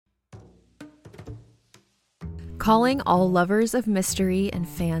calling all lovers of mystery and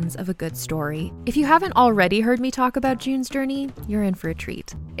fans of a good story. If you haven't already heard me talk about June's Journey, you're in for a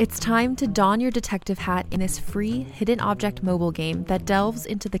treat. It's time to don your detective hat in this free hidden object mobile game that delves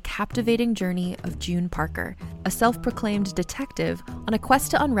into the captivating journey of June Parker, a self-proclaimed detective on a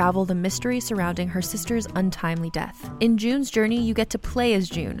quest to unravel the mystery surrounding her sister's untimely death. In June's Journey, you get to play as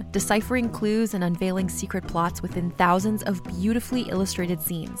June, deciphering clues and unveiling secret plots within thousands of beautifully illustrated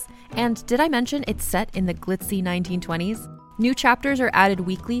scenes. And did I mention it's set in the glitzy 1920s? New chapters are added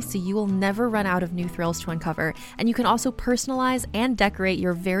weekly, so you will never run out of new thrills to uncover, and you can also personalize and decorate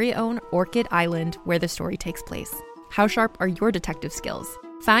your very own Orchid Island where the story takes place. How sharp are your detective skills?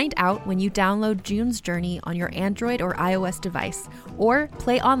 Find out when you download June's Journey on your Android or iOS device, or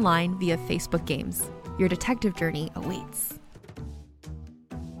play online via Facebook Games. Your detective journey awaits.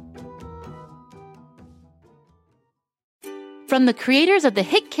 From the creators of the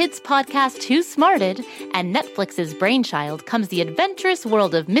hit kids podcast Too Smarted and Netflix's Brainchild comes the adventurous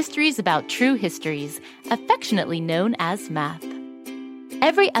world of mysteries about true histories, affectionately known as math.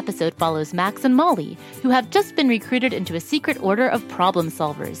 Every episode follows Max and Molly, who have just been recruited into a secret order of problem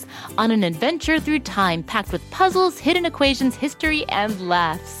solvers, on an adventure through time packed with puzzles, hidden equations, history, and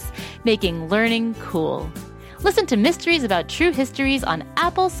laughs, making learning cool. Listen to Mysteries About True Histories on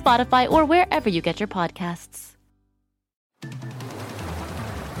Apple, Spotify, or wherever you get your podcasts.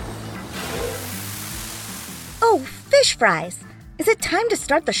 Oh, fish fries! Is it time to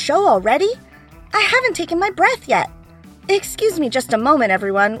start the show already? I haven't taken my breath yet. Excuse me just a moment,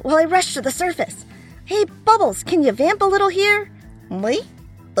 everyone, while I rush to the surface. Hey, Bubbles, can you vamp a little here? Me?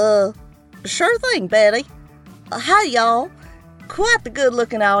 Sure thing, Betty. Hi, y'all. Quite the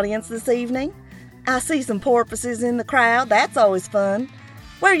good-looking audience this evening. I see some porpoises in the crowd. That's always fun.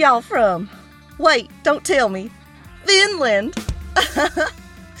 Where y'all from? Wait, don't tell me. Finland.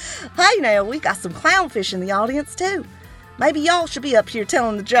 Hey now, we got some clownfish in the audience too. Maybe y'all should be up here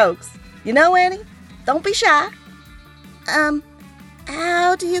telling the jokes. You know, Annie? Don't be shy.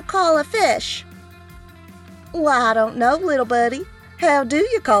 How do you call a fish? Well, I don't know, little buddy. How do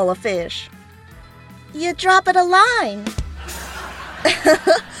you call a fish? You drop it a line.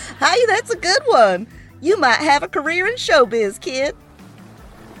 Hey, that's a good one. You might have a career in showbiz, kid.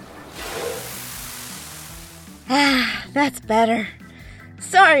 That's better.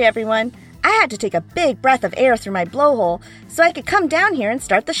 Sorry, everyone. I had to take a big breath of air through my blowhole so I could come down here and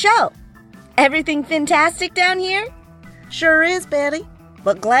start the show. Everything fantastic down here? Sure is, Betty.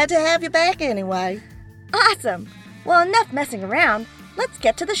 But glad to have you back anyway. Awesome. Well, enough messing around. Let's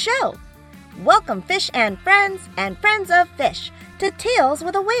get to the show. Welcome, fish and friends of fish, to Tales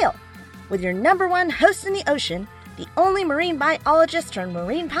with a Whale, with your number one host in the ocean, the only marine biologist turned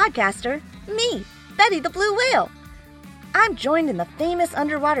marine podcaster, me, Betty the Blue Whale. I'm joined in the famous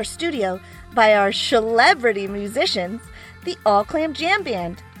underwater studio by our celebrity musicians, the All Clam Jam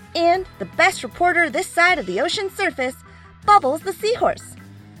Band, and the best reporter this side of the ocean surface, Bubbles the Seahorse.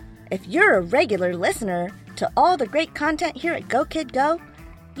 If you're a regular listener to all the great content here at Go Kid Go,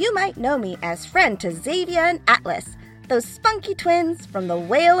 you might know me as friend to Xavier and Atlas, those spunky twins from the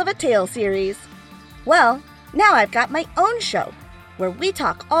Whale of a Tale series. Well, now I've got my own show, where we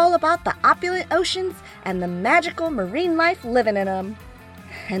talk all about the opulent oceans and the magical marine life living in them.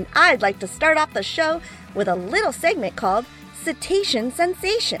 And I'd like to start off the show with a little segment called Cetacean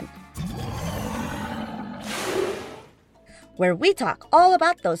Sensation, where we talk all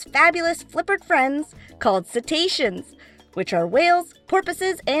about those fabulous flippered friends called cetaceans, which are whales,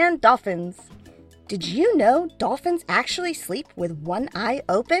 porpoises, and dolphins. Did you know dolphins actually sleep with one eye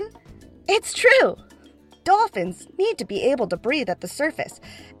open? It's true! Dolphins need to be able to breathe at the surface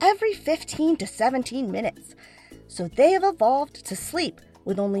every 15 to 17 minutes, so they have evolved to sleep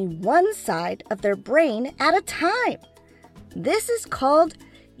with only one side of their brain at a time. This is called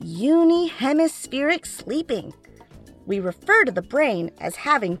unihemispheric sleeping. We refer to the brain as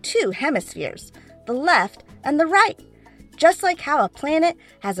having two hemispheres, the left and the right, just like how a planet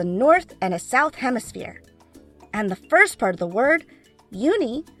has a north and a south hemisphere. And the first part of the word,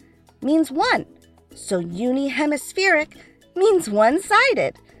 uni, means one. So unihemispheric means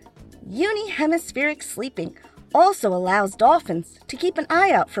one-sided. Unihemispheric sleeping also allows dolphins to keep an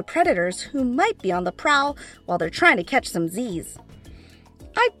eye out for predators who might be on the prowl while they're trying to catch some Z's.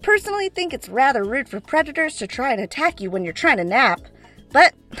 I personally think it's rather rude for predators to try and attack you when you're trying to nap,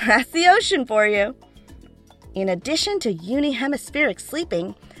 but that's the ocean for you. In addition to unihemispheric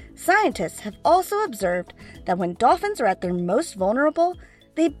sleeping, scientists have also observed that when dolphins are at their most vulnerable,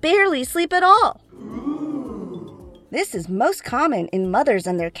 they barely sleep at all. This is most common in mothers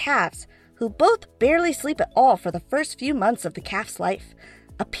and their calves, who both barely sleep at all for the first few months of the calf's life,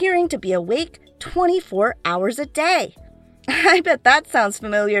 appearing to be awake 24 hours a day. I bet that sounds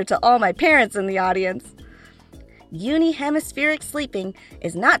familiar to all my parents in the audience. Unihemispheric sleeping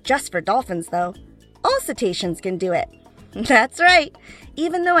is not just for dolphins, though. All cetaceans can do it. That's right.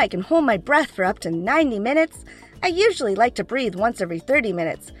 Even though I can hold my breath for up to 90 minutes, I usually like to breathe once every 30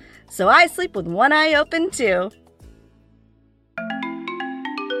 minutes, so I sleep with one eye open too.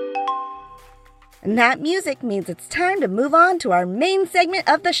 And that music means it's time to move on to our main segment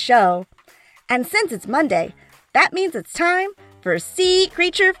of the show. And since it's Monday, that means it's time for Sea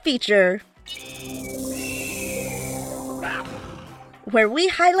Creature Feature, where we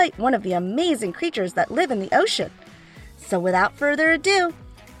highlight one of the amazing creatures that live in the ocean. So without further ado,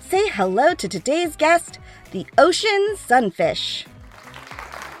 say hello to today's guest, the ocean sunfish.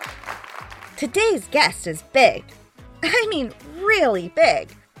 Today's guest is big. I mean, really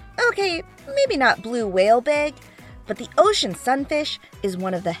big. Okay, maybe not blue whale big, but the ocean sunfish is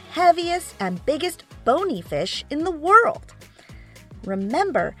one of the heaviest and biggest bony fish in the world.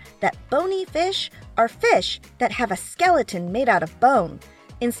 Remember that bony fish are fish that have a skeleton made out of bone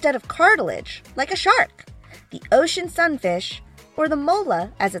instead of cartilage, like a shark. The ocean sunfish, or the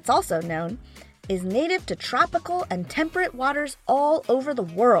mola as it's also known, is native to tropical and temperate waters all over the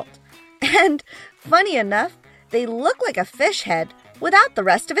world. And funny enough, they look like a fish head without the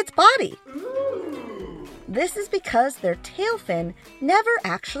rest of its body. This is because their tail fin never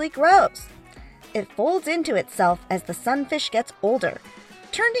actually grows. It folds into itself as the sunfish gets older,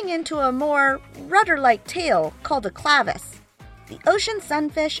 turning into a more rudder-like tail called a clavis. The ocean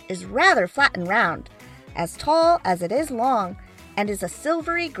sunfish is rather flat and round, as tall as it is long, and is a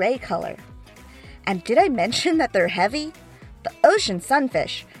silvery gray color. And did I mention that they're heavy? The ocean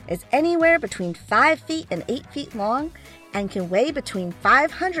sunfish is anywhere between 5 feet and 8 feet long and can weigh between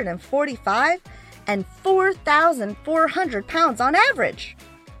 545 and 4,400 pounds on average.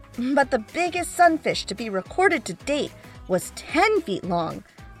 But the biggest sunfish to be recorded to date was 10 feet long,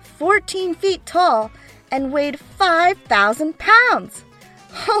 14 feet tall, and weighed 5,000 pounds.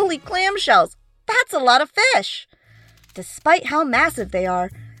 Holy clamshells, that's a lot of fish. Despite how massive they are,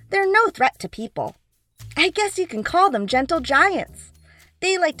 they're no threat to people. I guess you can call them gentle giants.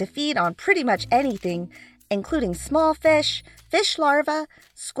 They like to feed on pretty much anything, including small fish, fish larvae,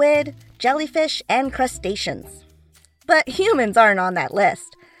 squid, jellyfish, and crustaceans. But humans aren't on that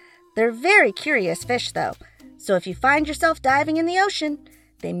list. They're very curious fish, though, so if you find yourself diving in the ocean,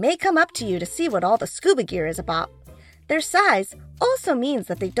 they may come up to you to see what all the scuba gear is about. Their size also means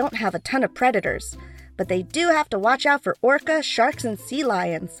that they don't have a ton of predators, but they do have to watch out for orca, sharks, and sea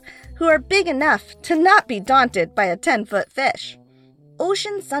lions, who are big enough to not be daunted by a 10-foot fish.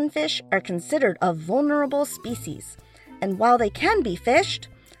 Ocean sunfish are considered a vulnerable species, and while they can be fished,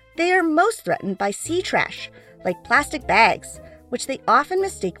 they are most threatened by sea trash, like plastic bags, which they often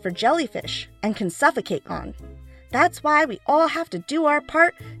mistake for jellyfish and can suffocate on. That's why we all have to do our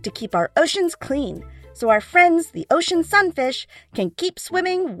part to keep our oceans clean, so our friends, the ocean sunfish, can keep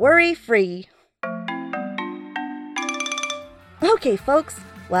swimming worry-free. Okay, folks,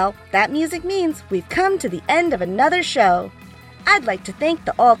 well, that music means we've come to the end of another show. I'd like to thank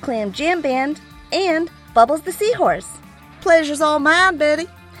the All Clam Jam Band and Bubbles the Seahorse. Pleasure's all mine, Betty.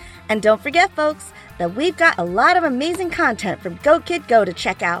 And don't forget, folks, that we've got a lot of amazing content from Go Kid Go to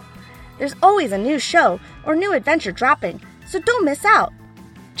check out. There's always a new show or new adventure dropping, so don't miss out.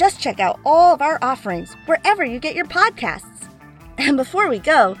 Just check out all of our offerings wherever you get your podcasts. And before we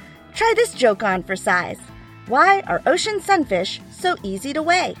go, try this joke on for size. Why are ocean sunfish so easy to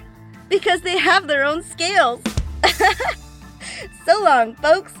weigh? Because they have their own scales. So long,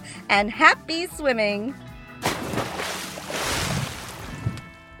 folks, and happy swimming.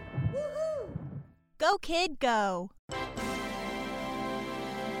 Woohoo! Go, kid, go.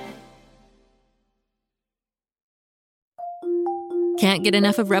 Can't get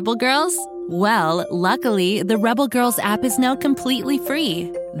enough of Rebel Girls? Well, luckily, the Rebel Girls app is now completely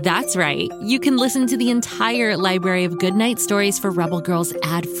free. That's right. You can listen to the entire library of goodnight stories for Rebel Girls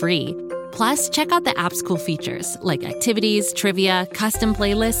ad-free. Plus, check out the app's cool features like activities, trivia, custom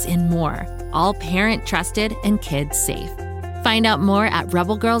playlists, and more. All parent-trusted and kids-safe. Find out more at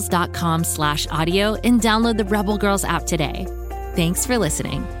rebelgirls.com/audio and download the Rebel Girls app today. Thanks for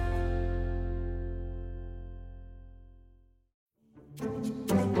listening.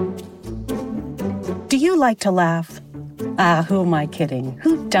 Do you like to laugh? Who am I kidding?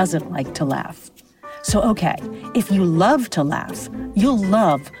 Who doesn't like to laugh? So, okay, if you love to laugh, you'll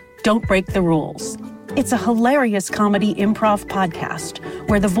love Don't Break the Rules. It's a hilarious comedy improv podcast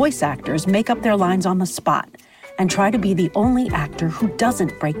where the voice actors make up their lines on the spot and try to be the only actor who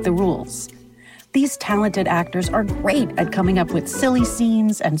doesn't break the rules. These talented actors are great at coming up with silly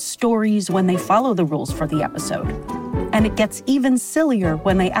scenes and stories when they follow the rules for the episode. And it gets even sillier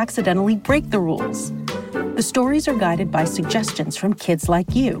when they accidentally break the rules. The stories are guided by suggestions from kids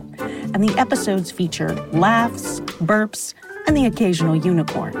like you, and the episodes feature laughs, burps, and the occasional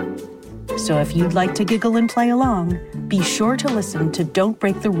unicorn. So if you'd like to giggle and play along, be sure to listen to Don't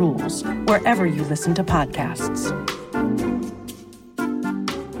Break the Rules wherever you listen to podcasts.